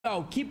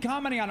Yo, keep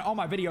commenting on all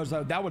my videos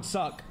though. That would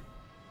suck.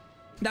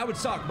 That would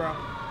suck, bro.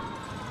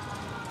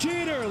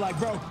 Cheater! Like,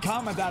 bro,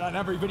 comment that on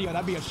every video.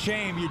 That'd be a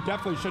shame. You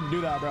definitely shouldn't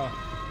do that, bro.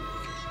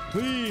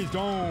 Please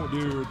don't,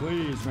 dude.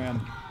 Please,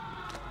 man.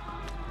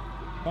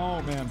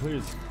 Don't, man.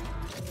 Please.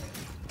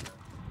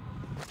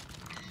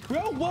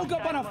 Bro, woke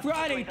up on a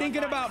Friday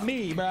thinking about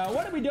me, bro.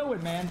 What are we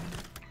doing, man?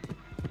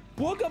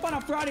 Woke up on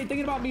a Friday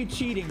thinking about me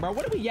cheating, bro.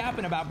 What are we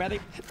yapping about, brother?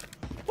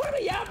 What are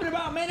we yapping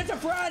about, man? It's a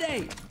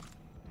Friday.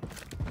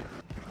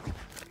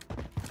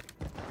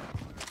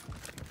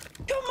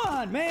 Come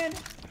on, man.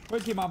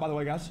 Where's Game On, by the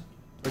way, guys?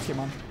 Where's Game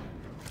On?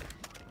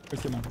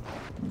 Where's Game On?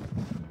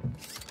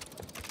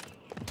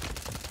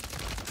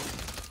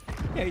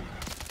 Hey.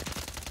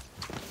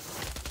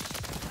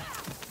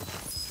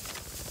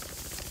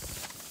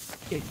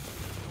 Hey.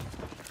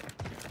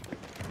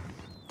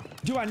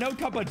 Do I know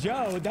Cup of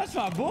Joe? That's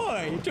my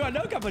boy. Do I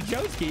know Cup of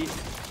Joeski?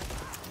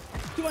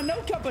 Do I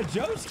know Cup of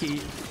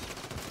Joeski?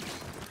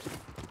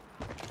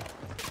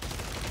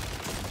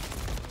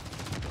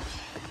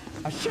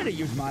 I should have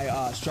used my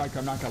striker,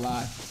 I'm not gonna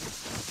lie.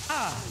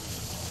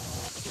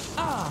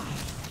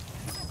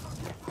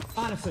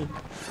 Honestly.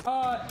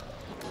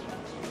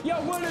 Yo,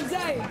 what is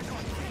that?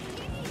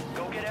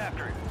 Go get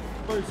after it.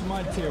 First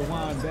month tier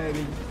 1,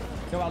 baby.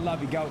 Yo, I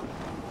love you, GOAT.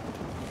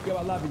 Yo,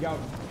 I love you, GOAT.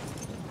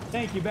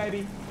 Thank you,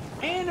 baby.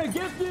 And a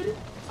gifted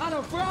on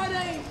a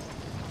Friday.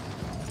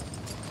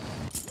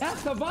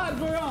 That's the vibes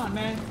we're on,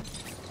 man.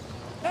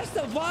 That's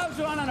the vibes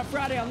we're on a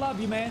Friday. I love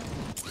you, man.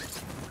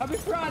 Happy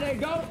Friday,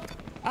 GOAT.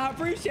 I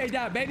appreciate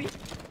that, baby.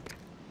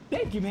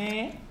 Thank you,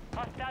 man.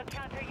 Hostile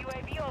counter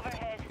UAV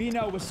overhead. You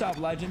know what's up,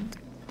 legend.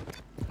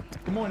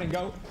 Good morning,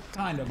 GOAT.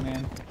 Kind of,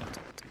 man.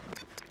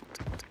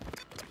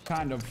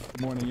 Kind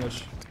of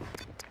morning-ish.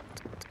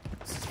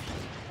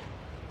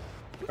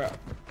 Bro.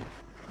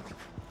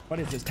 What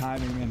is this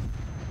timing, man?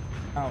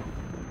 Out.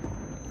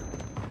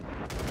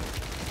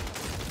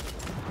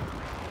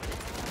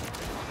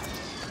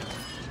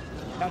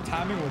 That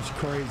timing was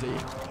crazy.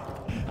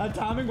 That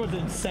timing was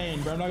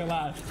insane, bro. I'm not gonna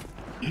lie.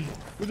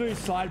 We're doing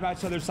slide by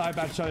each other, side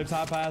by each other,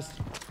 top pass.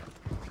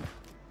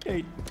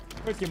 Hey,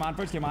 first game on,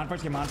 first game on,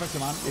 first game on, first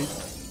game on. Hey.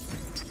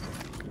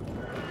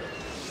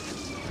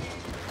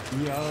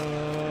 Yo,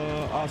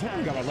 oh, I was hoping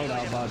we got a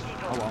loadout, bud.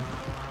 Oh well.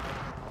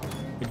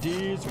 A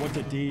D's, what's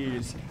a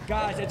D's?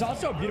 Guys, it's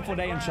also a beautiful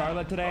day in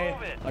Charlotte today.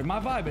 Like, my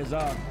vibe is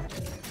up.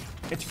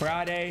 It's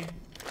Friday.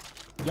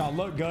 Y'all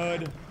look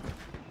good.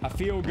 I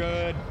feel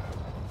good.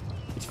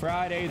 It's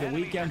Friday, the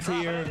weekend's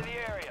here.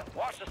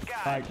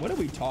 Like, what are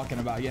we talking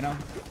about, you know?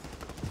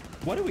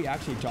 What are we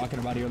actually talking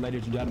about here,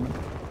 ladies and gentlemen?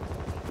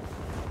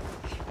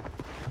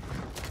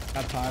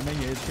 That timing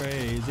is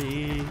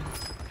crazy.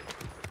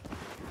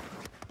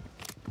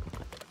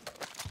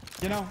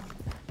 You know?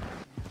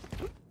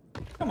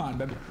 Come on,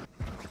 baby.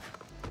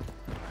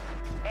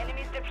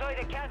 Enemies deployed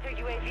a counter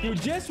UAV. You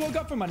just woke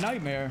up from a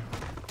nightmare.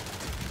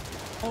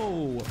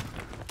 Oh.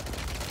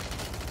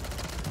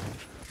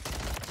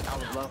 That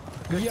was low.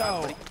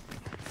 Yo.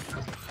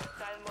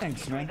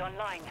 Thanks, man.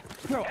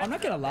 Bro, I'm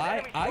not gonna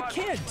lie. I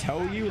can't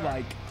tell you,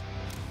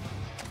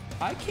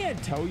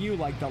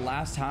 like, the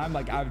last time,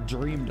 like, I've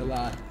dreamed a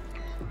lot.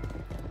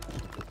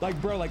 Like,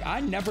 bro, like,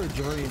 I never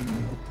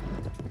dream.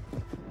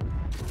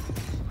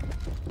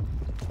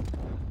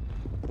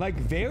 Like,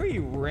 very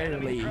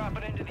rarely.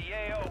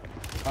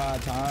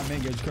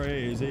 Timing is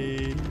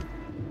crazy.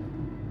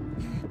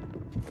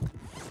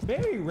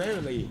 Very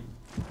rarely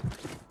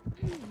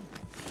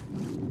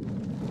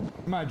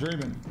am I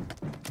dreaming.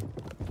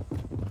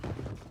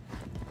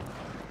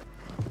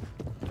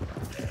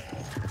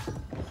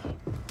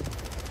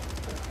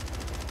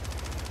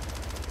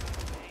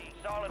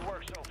 Solid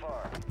work so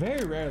far.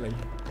 Very rarely.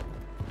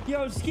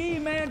 Yo, Ski,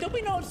 man, don't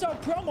be no so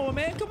promo,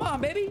 man. Come on,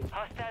 baby.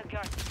 Hostile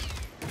gun.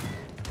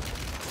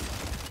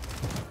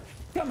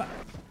 Come on.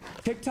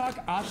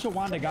 TikTok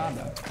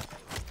Ashwandaganda.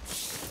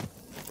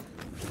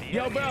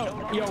 Yo,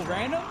 bro. Yo,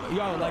 random?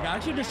 Yo, like, I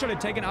actually just started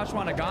taking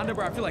Ashwandaganda,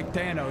 bro. I feel like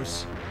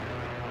Thanos.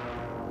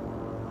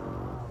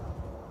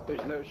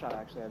 There's no shot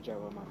I actually have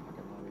JoeWo in my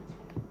fucking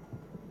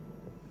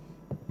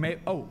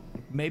lobby.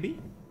 Maybe?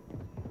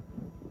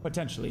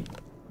 Potentially.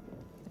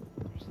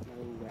 There's no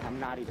way. I'm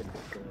not even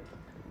that good.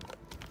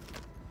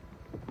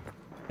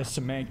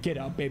 Listen, man, get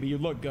up, baby. You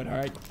look good, all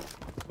right?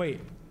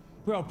 Wait.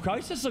 Bro,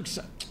 Price looks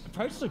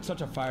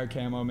such a fire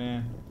camo,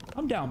 man.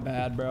 I'm down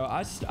bad, bro.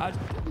 No shot.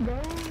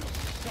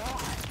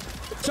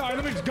 Sorry,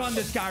 let me just gun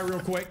this guy real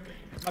quick.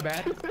 My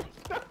bad.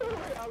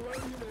 I love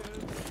you,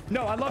 man.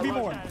 No, I love you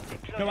more.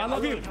 No, I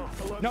love you.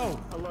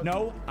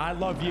 No, I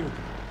love you.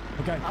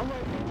 Okay. I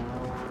love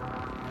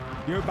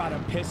you. You're about to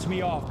piss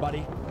me off,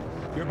 buddy.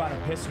 You're about to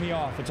piss me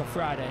off. It's a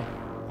Friday.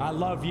 I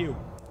love you.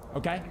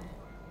 Okay?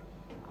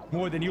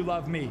 More than you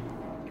love me.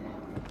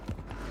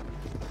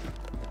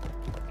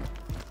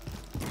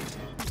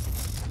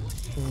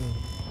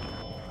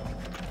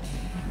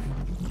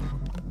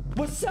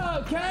 What's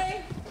up,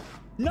 Kay?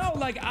 No,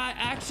 like,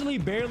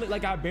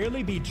 I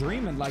barely be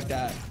dreaming like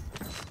that.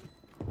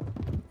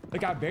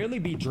 Like, I barely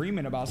be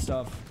dreaming about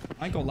stuff.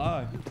 I ain't gonna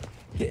lie.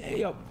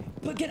 Yo,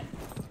 Look at.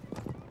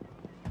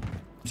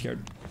 I'm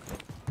scared.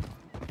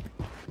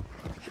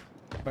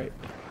 Wait.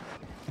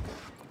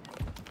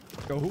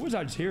 Yo, who was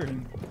I just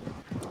hearing?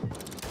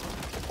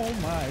 Oh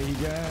my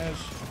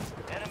gosh.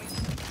 Enemies.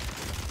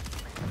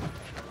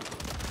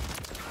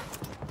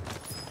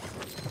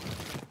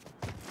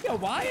 Yo,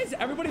 why is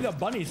everybody the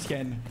bunny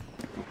skin?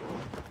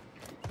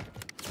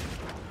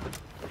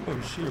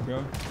 Oh shit,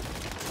 bro.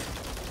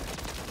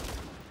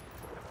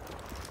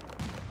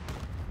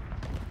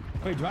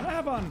 Wait, do I not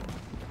have on?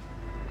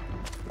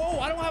 Oh,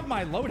 I don't have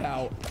my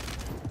loadout.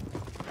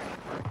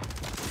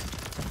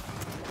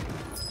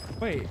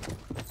 Wait.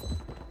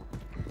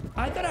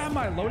 I thought I had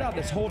my loadout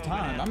this whole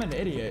time. I'm an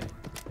idiot.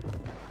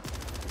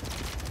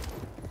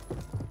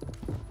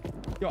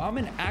 Yo, I'm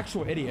an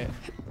actual idiot.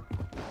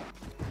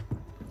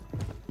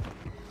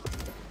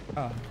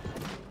 Oh.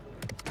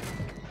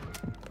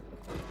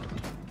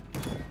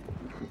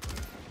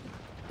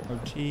 Oh,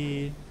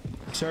 gee.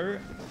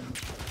 Sir?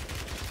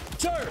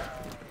 Sir!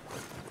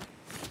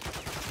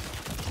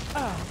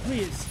 Ah,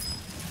 please.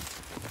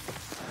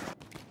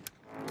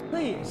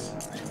 Please.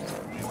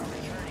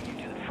 Returning you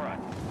to the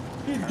front.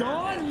 He's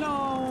gone?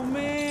 No,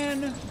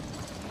 man.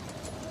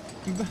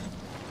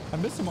 I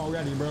miss him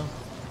already, bro.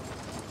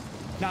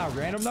 Nah,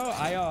 random though.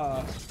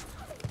 I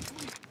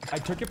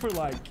took it for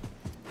like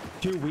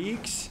 2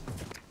 weeks.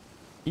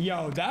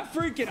 Yo, that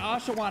freaking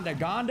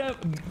ashwagandha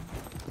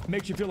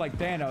makes you feel like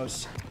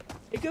Thanos.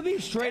 It could be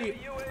straight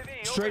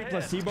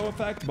placebo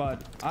effect,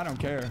 but I don't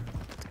care.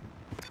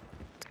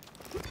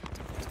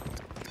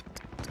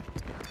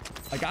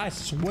 Like, I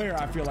swear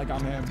I feel like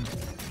I'm him.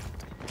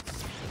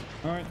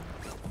 All right.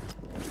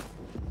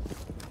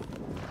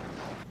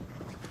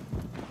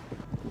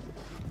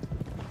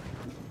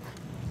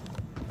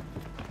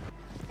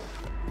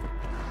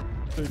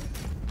 Dude.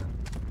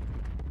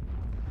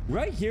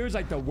 Right here is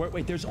like the work.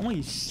 Wait, there's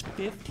only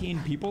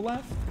 15 people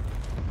left?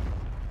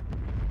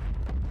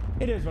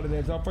 It is what it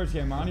is. Our first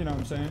game on, you know what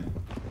I'm saying?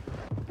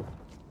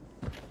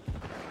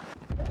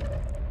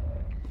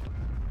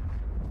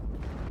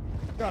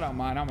 I don't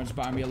mind. I'm just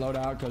buying me a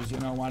loadout because, you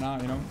know, why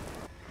not, you know?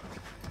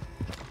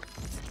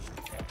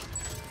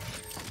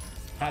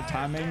 That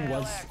timing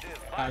was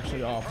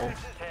actually awful.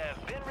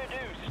 Have been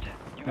reduced.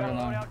 You I got a don't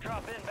know. loadout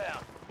drop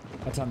inbound.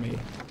 That's on me.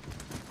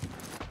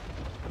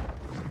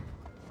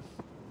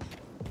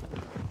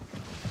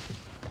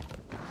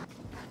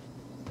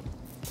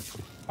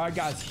 All right,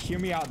 guys, hear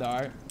me out though, all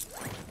right?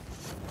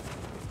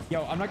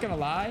 Yo, I'm not gonna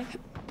lie.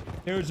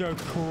 There's a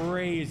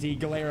crazy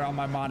glare on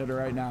my monitor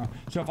right now.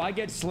 So if I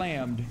get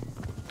slammed,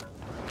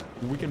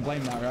 we can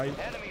blame that, right?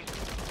 Enemies.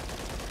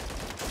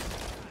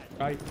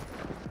 Right?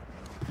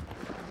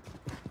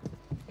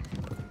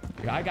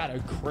 Yeah, I got a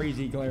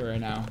crazy glare right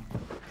now.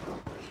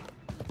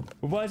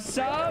 What's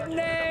up,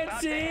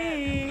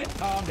 Nancy?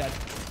 Oh, I'm dead.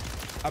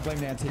 I blame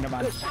Nancy. Never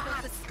mind.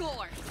 The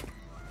score.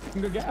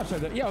 I'm gonna get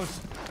outside that. Yo,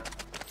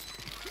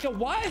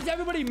 why is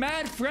everybody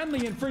mad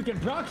friendly in freaking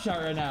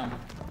Brockshire right now?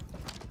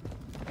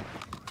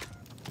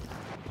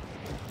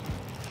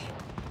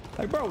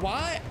 Like, bro,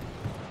 why?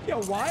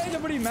 Yo, why is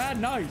everybody mad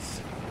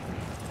nice?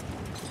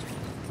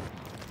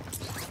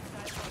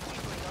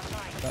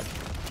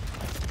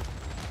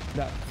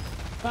 That.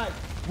 Like,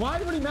 why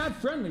is everybody mad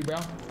friendly, bro?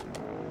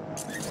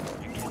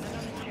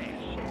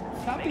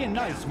 Stop being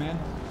nice, man.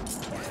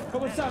 Oh,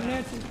 what's up,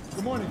 Nancy?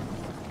 Good morning.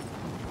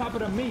 Top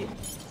of the meat.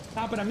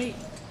 Top of the meat.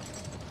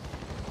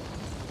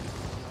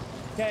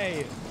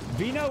 Okay,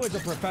 Vino is a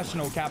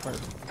professional capper.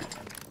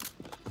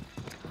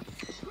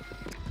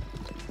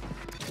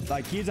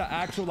 Like, he's an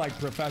actual, like,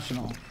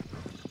 professional.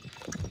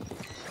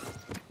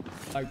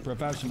 Like,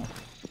 professional.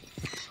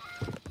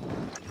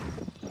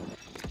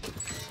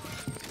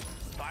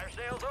 Fire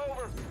sale's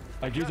over.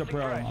 Like, he's a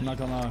pro, I'm not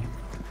gonna lie.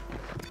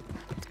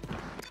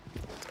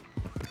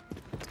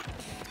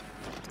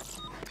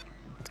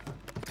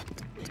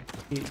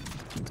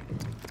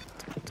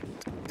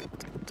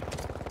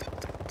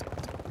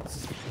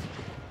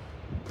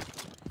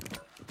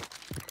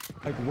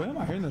 Like, where am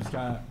I hearing this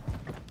guy at?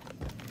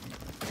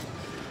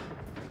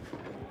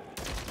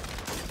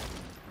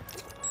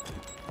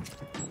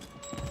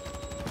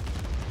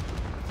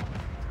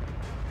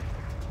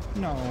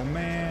 No,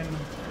 man.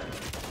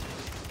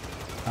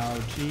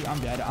 Oh, gee, I'm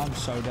dead. I'm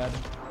so dead.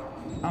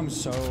 I'm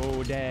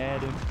so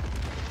dead.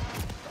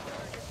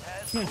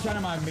 I'm trying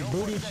to my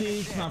booty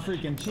cheeks, my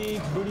freaking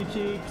cheeks, booty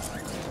cheeks.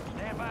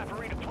 Stand by for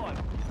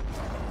redeployment.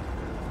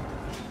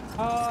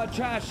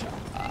 Trash.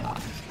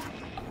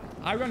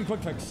 I run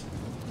quick fix.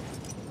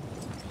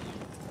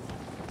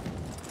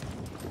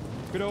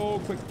 Good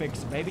old quick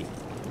fix, baby.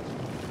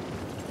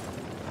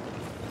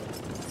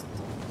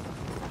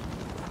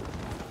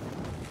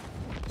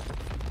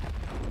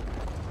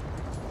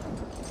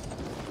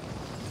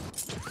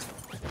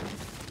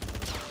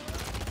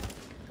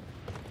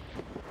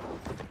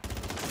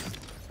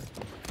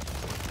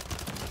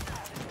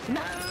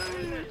 No.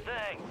 This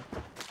thing.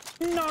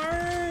 No.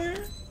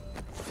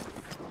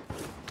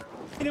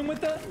 Hit him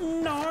with the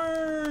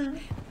no.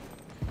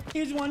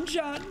 He's one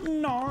shot.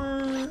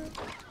 No.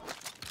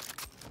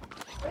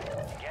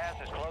 Gas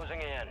is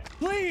closing in.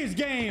 Please,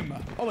 game.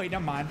 Oh, wait,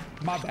 never mind.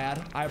 My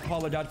bad. I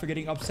apologize for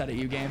getting upset at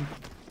you, game.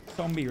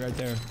 Don't be right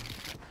there.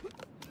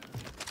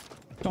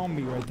 Don't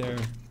be right there.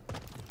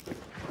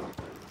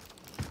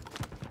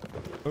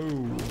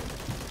 Ooh.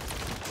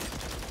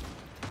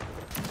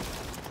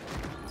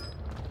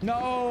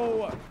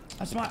 No.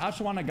 That's my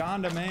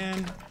ashwagandha,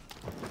 man.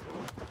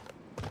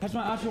 That's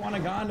my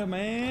ashwagandha,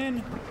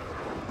 man.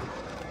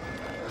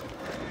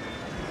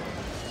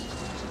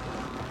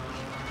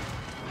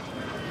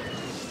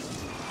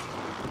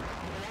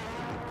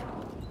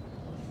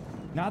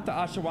 Not the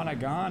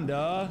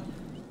ashwagandha.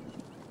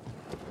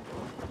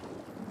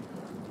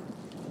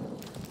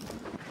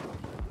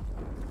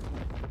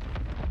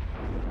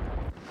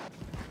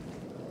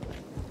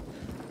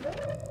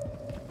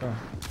 Oh.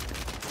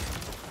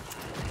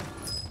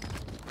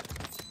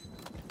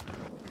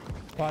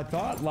 Well, I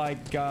thought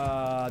like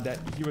that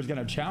he was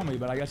gonna chow me,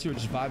 but I guess he was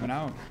just vibing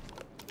out.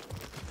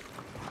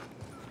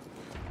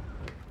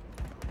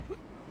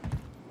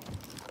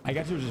 I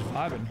guess he was just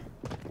vibing.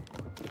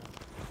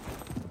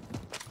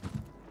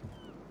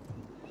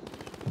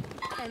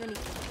 Enemy.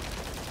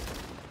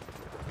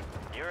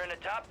 You're in the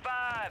top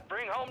 5.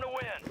 Bring home the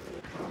win.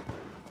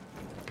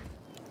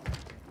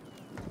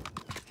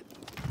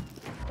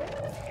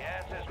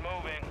 Gas is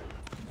moving.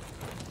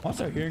 I'm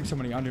also hearing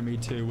somebody under me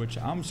too, which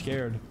I'm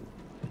scared.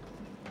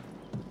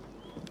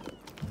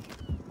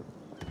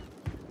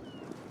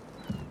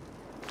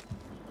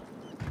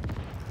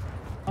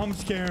 I'm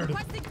scared.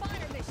 Requesting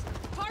fire mission.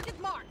 Target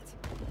marked.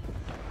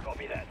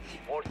 Copy that.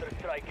 Mortar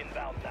strike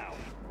inbound now.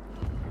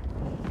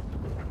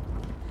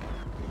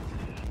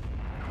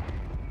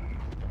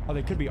 Oh,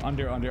 they could be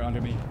under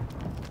me.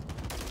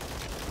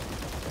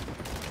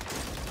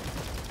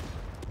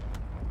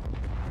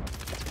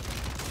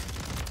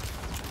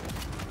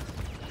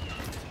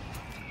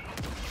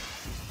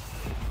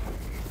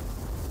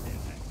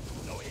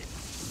 No hit.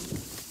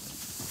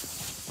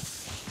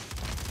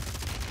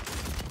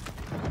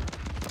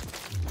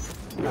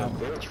 Ow.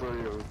 Bitch,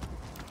 running over.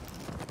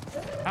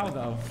 How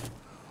though?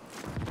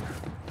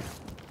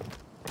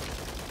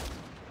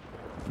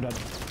 I'm dead.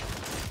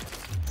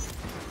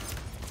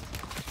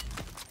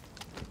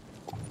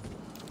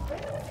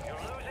 You're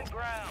losing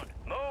ground.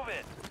 Move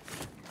it.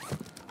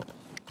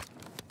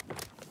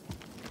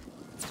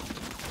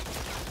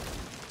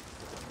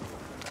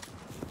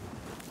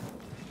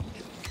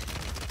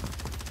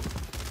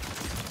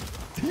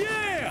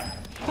 Yeah!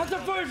 That's the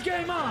first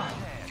game on!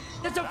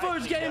 That's the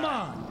first game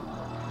on!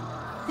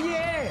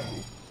 Yeah!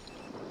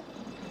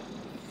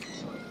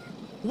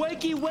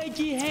 Wakey,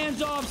 wakey,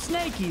 hands off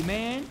snaky,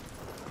 man.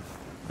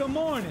 Good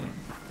morning.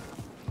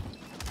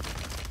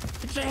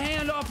 Get your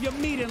hand off your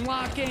meat and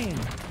lock in.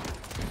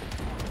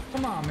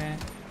 Come on, man.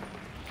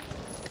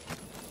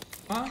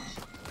 Huh?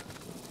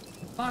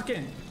 Lock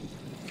in.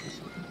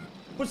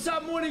 What's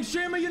up, morning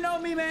streamer? You know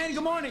me, man.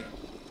 Good morning.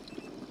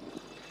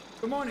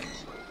 Good morning.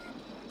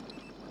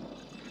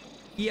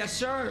 Yes,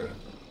 sir.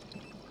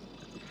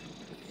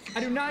 I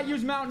do not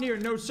use Mountaineer,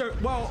 no, sir.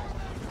 Well,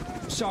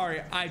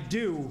 sorry, I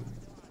do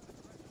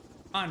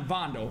on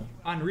Vondo.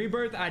 On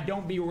Rebirth, I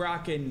don't be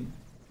rocking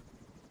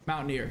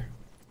Mountaineer.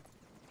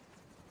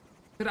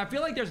 Because I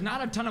feel like there's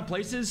not a ton of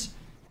places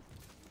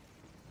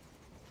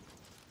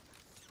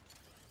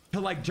to,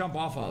 like, jump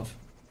off of.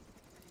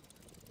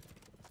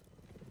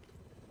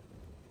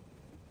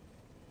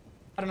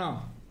 I don't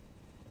know.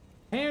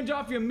 Hands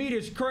off your meat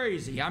is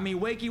crazy. I mean,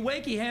 wakey,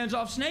 wakey, hands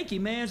off snaky,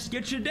 man. Just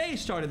get your day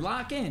started.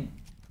 Lock in.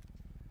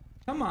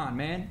 Come on,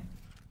 man.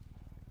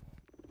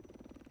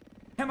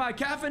 Am I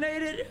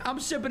caffeinated? I'm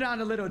sipping on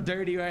a little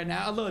dirty right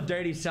now. A little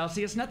dirty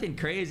Celsius. Nothing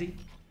crazy.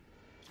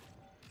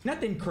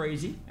 Nothing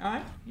crazy. All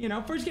right? You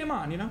know, first game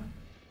on, you know?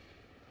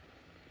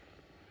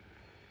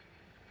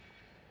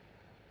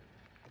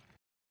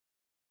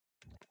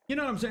 You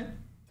know what I'm saying?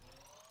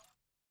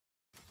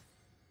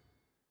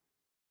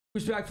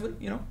 Respectfully,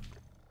 you know?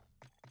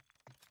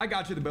 I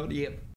got you the build, yep.